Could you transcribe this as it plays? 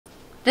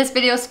This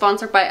video is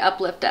sponsored by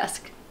Uplift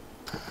Desk.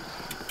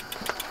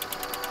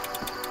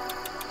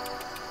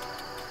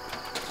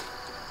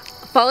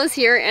 Fall is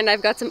here and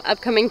I've got some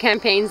upcoming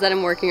campaigns that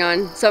I'm working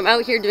on. So I'm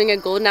out here doing a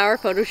golden hour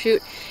photo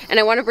shoot and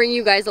I want to bring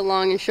you guys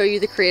along and show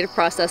you the creative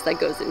process that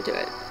goes into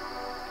it.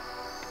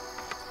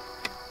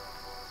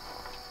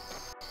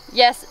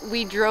 Yes,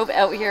 we drove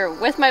out here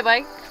with my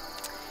bike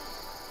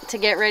to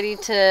get ready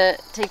to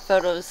take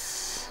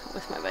photos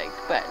with my bike,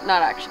 but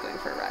not actually going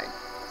for a ride.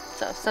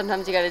 So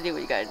sometimes you gotta do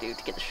what you gotta do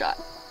to get the shot.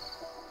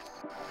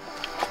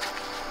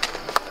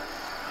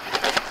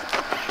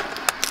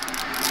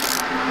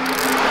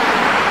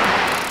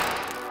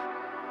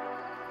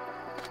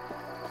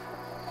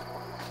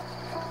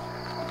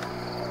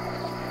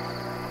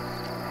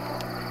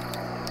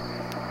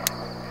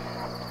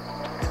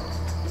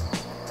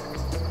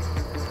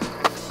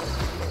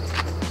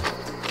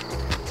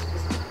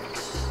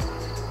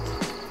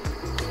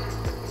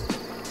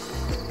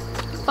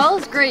 Fall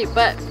is great,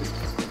 but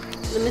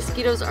the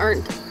mosquitoes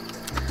aren't,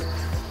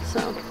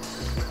 so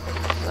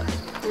but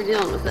we're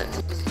dealing with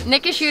it.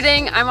 Nick is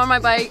shooting, I'm on my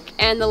bike,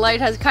 and the light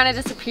has kind of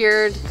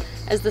disappeared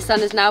as the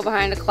sun is now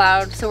behind a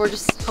cloud, so we're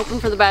just hoping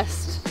for the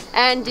best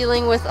and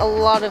dealing with a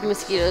lot of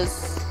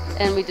mosquitoes,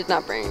 and we did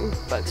not bring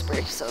bug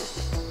spray, so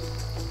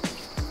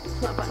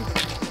it's not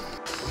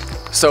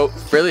fun. So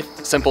really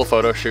simple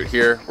photo shoot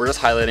here. We're just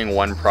highlighting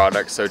one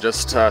product, so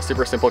just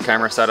super simple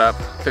camera setup,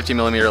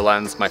 50mm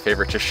lens, my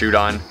favorite to shoot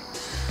on.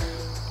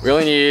 We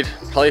only need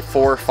probably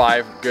 4 or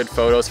 5 good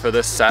photos for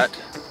this set.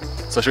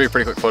 So it should be a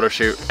pretty quick photo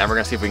shoot and we're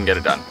gonna see if we can get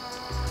it done.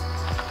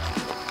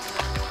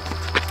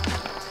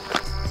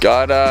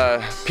 Got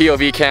a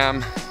POV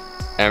cam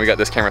and we got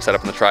this camera set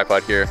up on the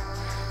tripod here.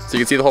 So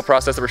you can see the whole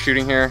process that we're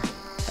shooting here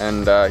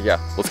and yeah,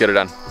 let's get it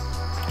done.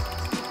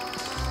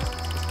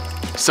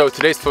 So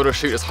today's photo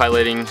shoot is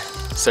highlighting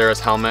Sarah's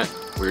helmet.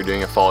 We were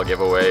doing a fall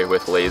giveaway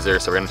with laser,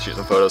 so we're gonna shoot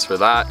some photos for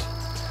that.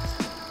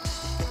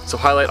 So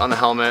highlight on the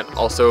helmet,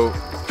 also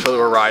show that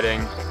we're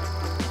riding.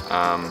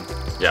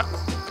 Yeah,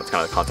 that's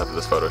kind of the concept of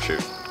this photo shoot.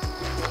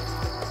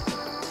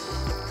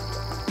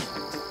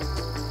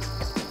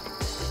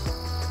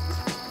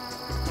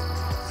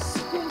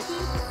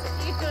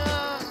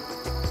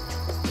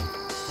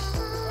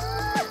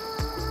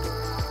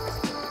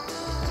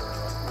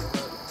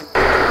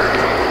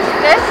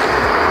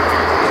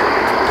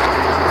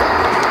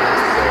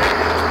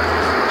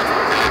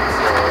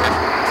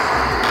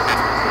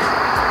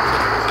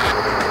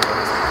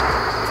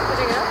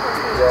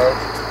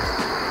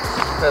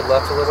 Head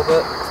left a little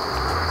bit.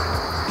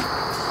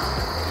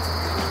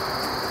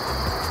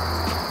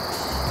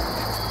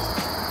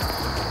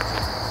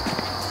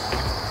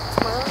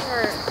 Smiling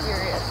or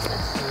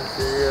seriousness?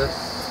 Serious,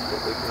 but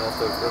we can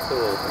also, let's go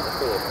a little bit, let's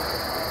go a little bit.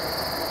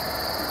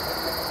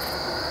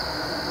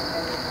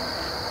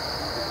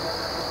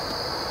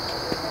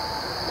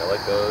 Yeah, I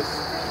like those.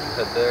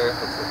 Head there,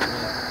 let's look at me.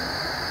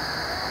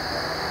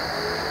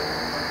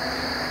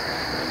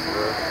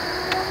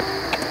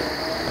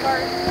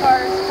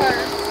 Cars.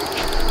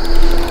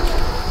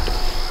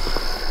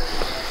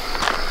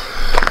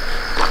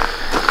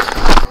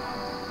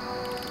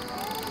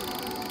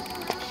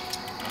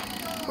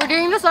 We're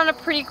doing this on a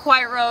pretty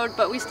quiet road,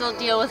 but we still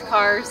deal with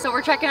cars, so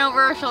we're checking over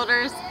our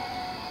shoulders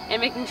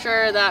and making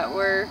sure that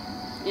we're,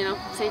 you know,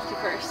 safety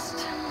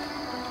first.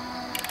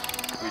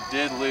 We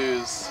did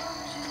lose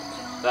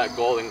that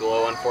golden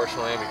glow,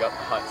 unfortunately. We got the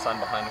hot sun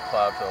behind the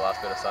cloud for the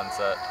last bit of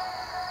sunset.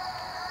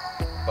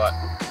 But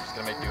we're just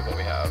gonna make do with what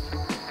we have.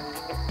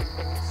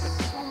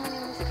 So many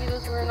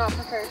mosquitoes, we're not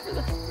prepared for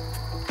this.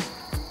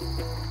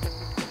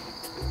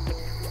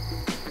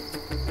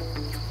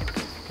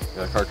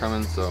 Got a car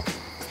coming, so.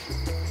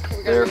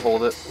 There,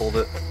 hold it. Hold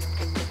it,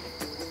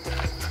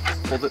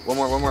 one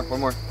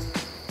more.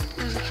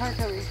 There's a car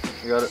coming.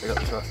 You got it, I got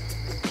the shot.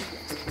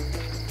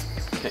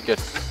 Okay, good.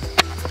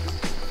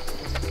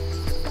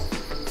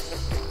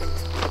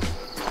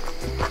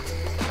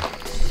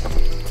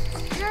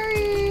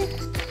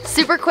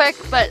 Super quick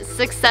but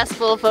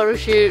successful photo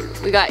shoot.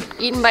 We got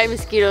eaten by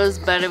mosquitoes,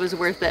 but it was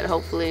worth it,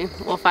 hopefully.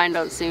 We'll find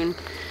out soon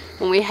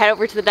when we head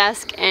over to the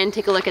desk and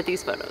take a look at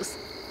these photos.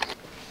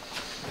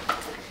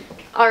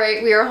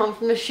 Alright, we are home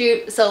from the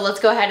shoot, so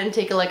let's go ahead and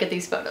take a look at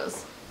these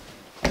photos.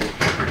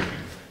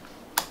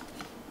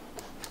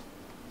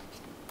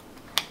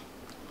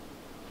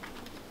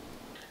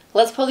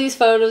 Let's pull these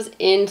photos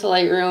into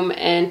Lightroom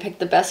and pick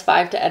the best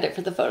 5 to edit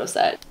for the photo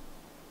set.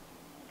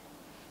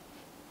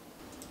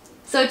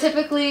 So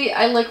typically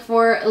I look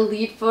for a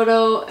lead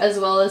photo as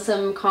well as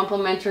some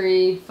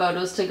complementary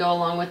photos to go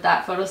along with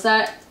that photo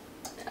set.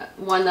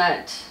 One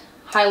that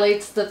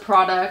highlights the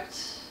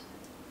product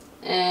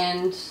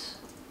and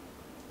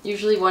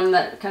usually one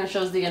that kind of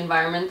shows the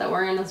environment that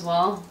we're in as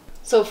well.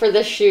 So for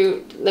this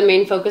shoot, the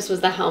main focus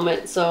was the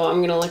helmet, so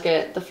I'm gonna look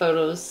at the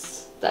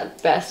photos that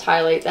best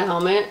highlight the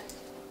helmet.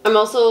 I'm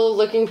also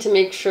looking to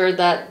make sure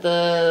that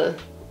the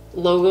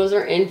logos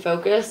are in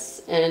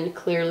focus and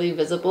clearly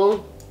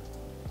visible.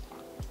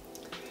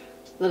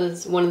 That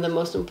is one of the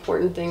most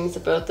important things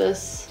about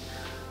this.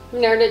 We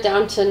narrowed it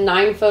down to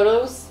 9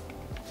 photos.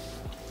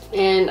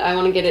 and I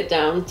want to get it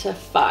down to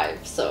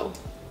 5, so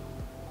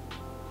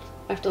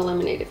I have to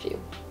eliminate a few.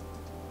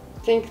 I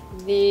think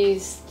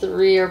these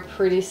 3 are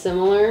pretty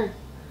similar,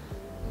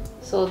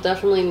 so I'll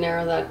definitely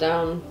narrow that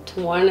down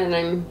to 1, and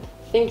I'm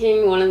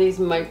thinking one of these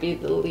might be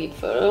the lead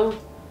photo,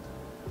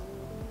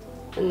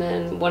 and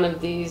then one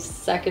of these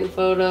second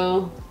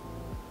photo.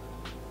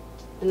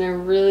 And I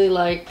really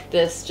like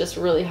this, just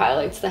really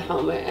highlights the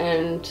helmet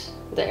and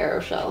the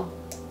arrow shell.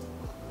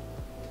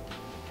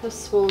 How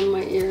swollen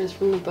my ear is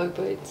from the bug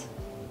bites.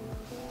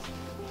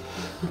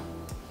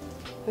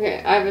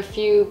 Okay, I have a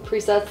few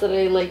presets that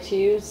I like to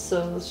use,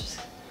 so let's just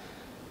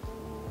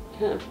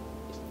kind of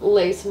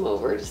lace them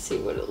over to see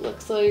what it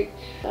looks like.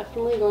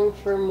 Definitely going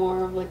for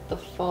more of like the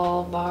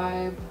fall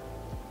vibe.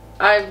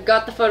 I've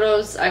got the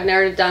photos, I've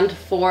narrowed it down to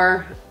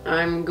 4.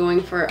 I'm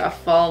going for a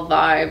fall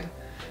vibe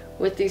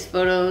with these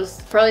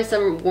photos. Probably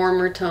some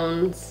warmer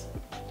tones.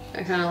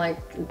 I kind of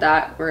like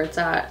that where it's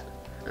at.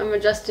 I'm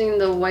adjusting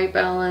the white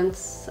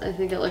balance. I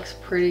think it looks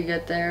pretty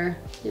good there.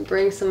 You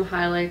bring some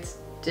highlights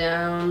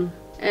down.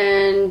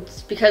 And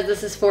because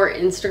this is for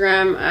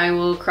Instagram, I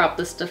will crop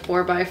this to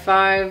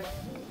 4:5.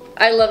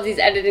 I love these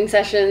editing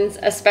sessions,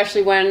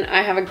 especially when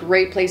I have a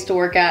great place to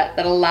work at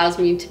that allows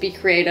me to be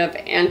creative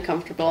and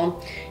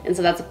comfortable. And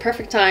so that's a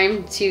perfect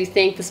time to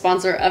thank the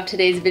sponsor of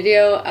today's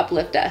video,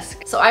 Uplift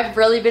Desk. So I've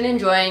really been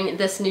enjoying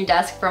this new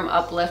desk from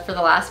Uplift for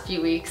the last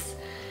few weeks.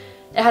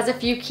 It has a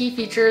few key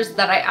features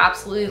that I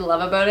absolutely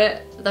love about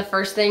it. The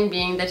first thing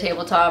being the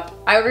tabletop.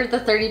 I ordered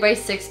the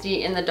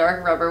 30x60 in the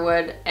dark rubber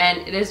wood, and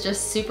it is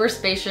just super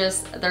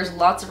spacious. There's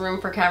lots of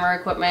room for camera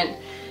equipment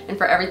and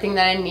for everything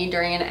that I need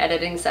during an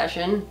editing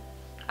session.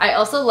 I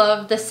also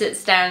love the sit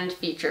stand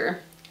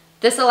feature.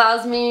 This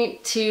allows me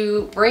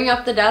to bring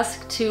up the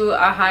desk to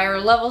a higher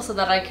level so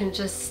that I can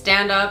just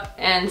stand up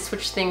and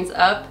switch things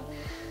up.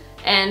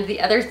 And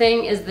the other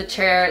thing is the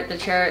chair. The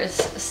chair is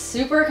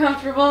super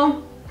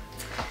comfortable.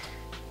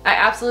 I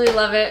absolutely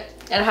love it.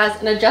 It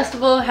has an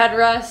adjustable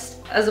headrest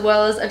as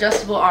well as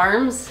adjustable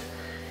arms.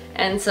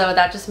 And so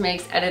that just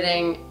makes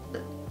editing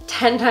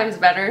 10 times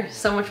better,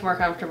 so much more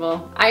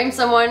comfortable. I am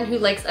someone who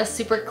likes a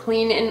super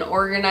clean and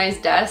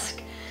organized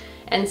desk.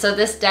 And so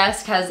this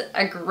desk has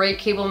a great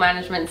cable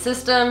management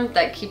system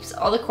that keeps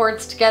all the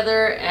cords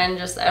together and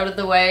just out of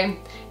the way.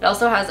 It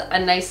also has a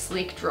nice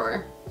sleek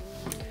drawer.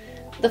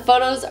 The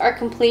photos are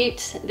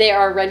complete. They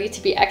are ready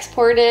to be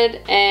exported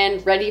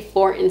and ready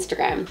for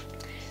Instagram.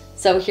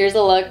 So here's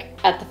a look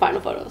at the final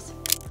photos.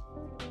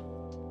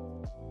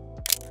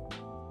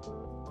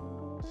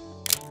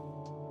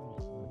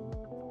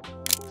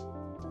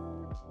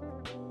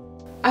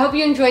 I hope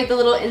you enjoyed the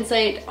little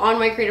insight on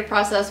my creative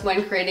process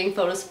when creating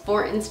photos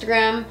for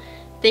Instagram.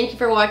 Thank you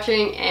for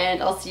watching,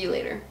 and I'll see you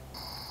later.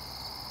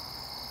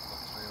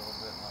 Focus right a little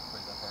bit, not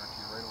quite that far to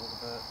your right a little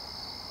bit.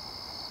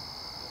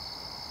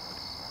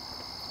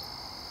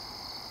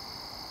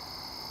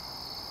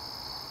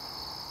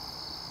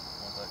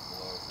 Want that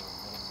glow, so a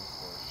little bit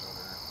slow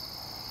shutter.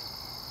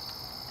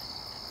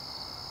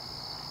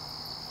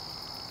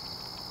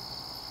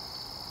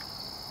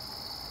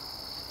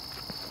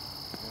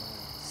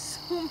 So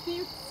many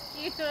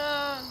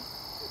mosquitoes.